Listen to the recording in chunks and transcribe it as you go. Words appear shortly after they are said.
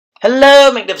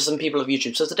Hello magnificent people of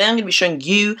YouTube. So today I'm going to be showing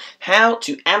you how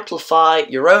to amplify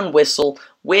your own whistle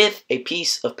with a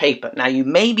piece of paper. Now you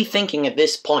may be thinking at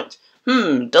this point,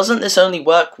 doesn't this only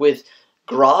work with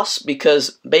grass?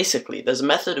 Because basically there's a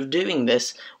method of doing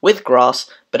this with grass,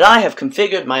 but I have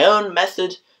configured my own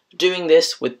method of doing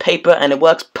this with paper and it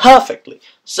works perfectly.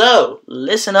 So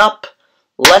listen up,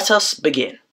 let us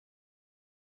begin.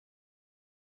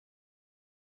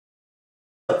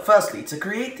 Firstly, to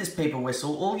create this paper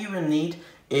whistle, all you will need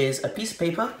is a piece of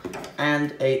paper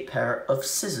and a pair of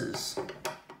scissors.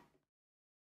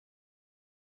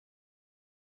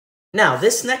 Now,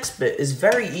 this next bit is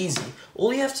very easy.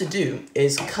 All you have to do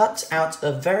is cut out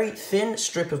a very thin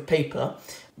strip of paper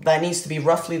that needs to be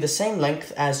roughly the same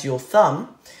length as your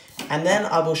thumb, and then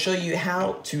I will show you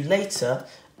how to later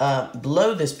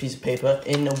blow this piece of paper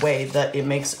in a way that it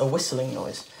makes a whistling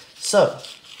noise. So,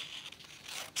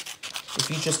 if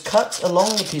you just cut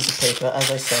along the piece of paper, as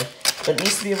I said, but it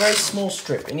needs to be a very small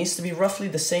strip. It needs to be roughly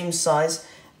the same size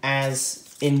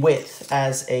as in width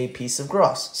as a piece of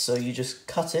grass. So you just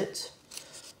cut it,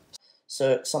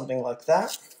 so something like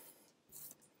that.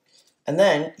 And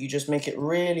then you just make it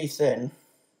really thin.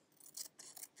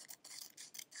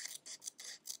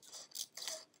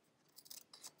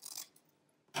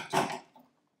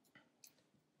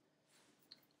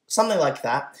 Something like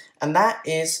that. And that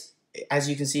is, as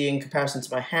you can see in comparison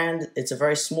to my hand, it's a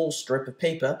very small strip of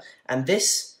paper, and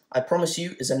this, I promise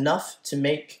you, is enough to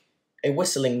make a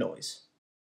whistling noise.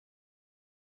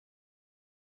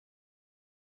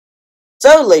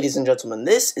 So, ladies and gentlemen,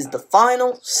 this is the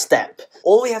final step.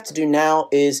 All we have to do now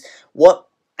is what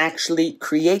actually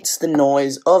creates the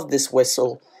noise of this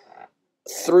whistle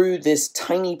through this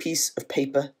tiny piece of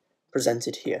paper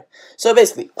presented here. So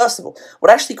basically, first of all,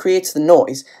 what actually creates the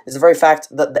noise is the very fact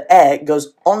that the air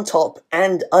goes on top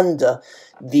and under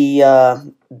the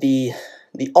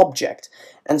object.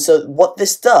 And so what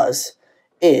this does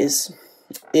is,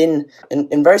 in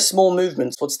very small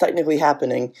movements, what's technically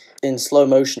happening in slow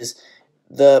motion is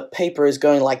the paper is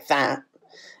going like that,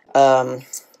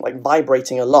 like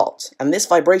vibrating a lot. And this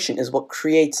vibration is what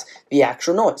creates the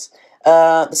actual noise.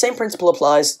 The same principle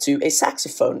applies to a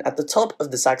saxophone. At the top of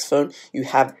the saxophone, you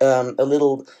have a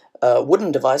little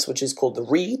wooden device which is called the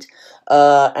reed,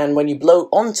 and when you blow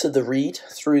onto the reed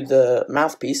through the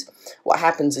mouthpiece, what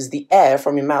happens is the air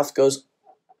from your mouth goes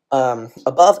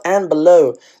above and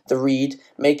below the reed,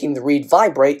 making the reed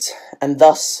vibrate, and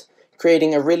thus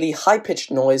creating a really high-pitched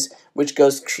noise which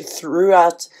goes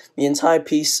throughout the entire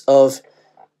piece of,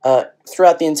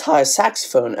 throughout the entire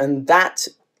saxophone, and that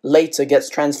later gets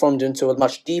transformed into a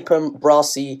much deeper,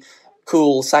 brassy,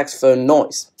 cool saxophone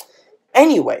noise.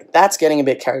 Anyway, that's getting a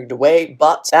bit carried away,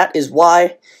 but that is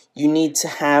why you need to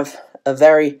have a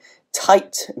very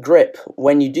tight grip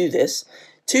when you do this.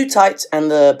 Too tight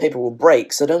and the paper will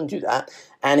break, so don't do that.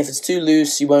 And if it's too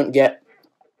loose, you won't get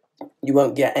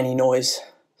any noise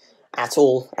at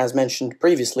all, as mentioned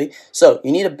previously. So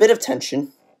you need a bit of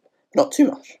tension, not too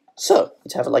much. So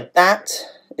you have it like that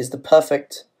is the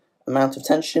perfect amount of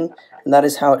tension, and that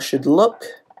is how it should look.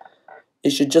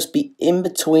 It should just be in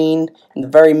between, in the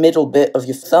very middle bit of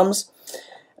your thumbs,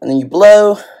 and then you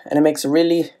blow, and it makes a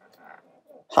really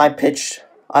high-pitched,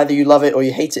 either you love it or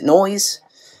you hate it noise,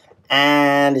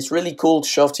 and it's really cool to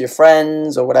show off to your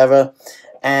friends or whatever.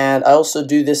 And I also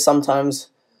do this sometimes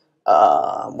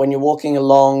when you're walking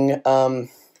along.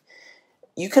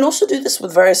 You can also do this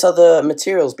with various other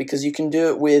materials, because you can do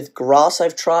it with grass.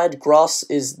 I've tried. Grass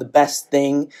is the best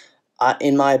thing,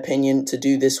 in my opinion, to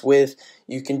do this with.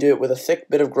 You can do it with a thick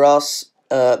bit of grass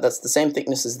that's the same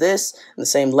thickness as this, and the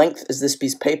same length as this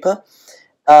piece of paper.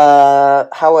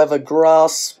 However,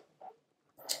 grass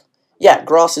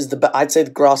is I'd say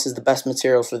the grass is the best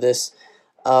material for this.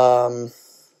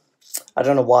 I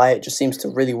don't know why, it just seems to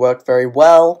really work very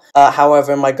well.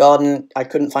 However, in my garden, I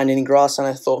couldn't find any grass, and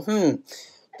I thought,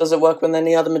 does it work with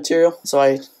any other material? So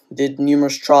I did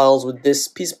numerous trials with this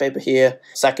piece of paper here,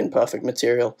 second perfect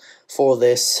material for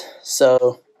this.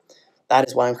 So that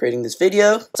is why I'm creating this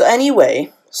video. So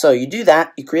anyway, so you do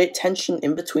that, you create tension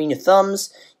in between your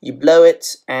thumbs, you blow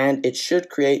it, and it should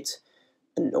create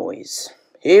a noise.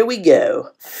 Here we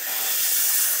go.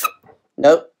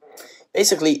 Nope.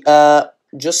 Basically,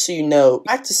 just so you know,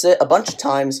 practice it a bunch of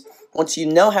times. Once you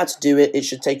know how to do it, it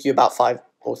should take you about 5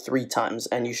 or 3 times,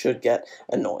 and you should get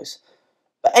a noise.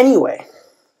 But anyway,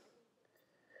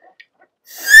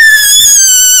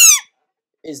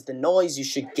 is the noise you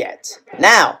should get.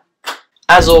 Now,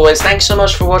 as always, thanks so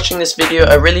much for watching this video.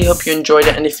 I really hope you enjoyed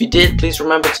it, and if you did, please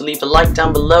remember to leave a like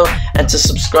down below and to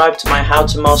subscribe to my How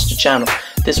to Master channel.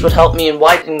 This would help me in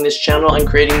widening this channel and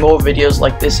creating more videos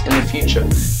like this in the future.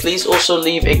 Please also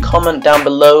leave a comment down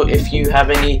below if you have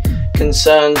any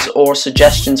concerns or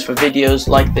suggestions for videos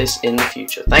like this in the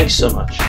future. Thanks so much.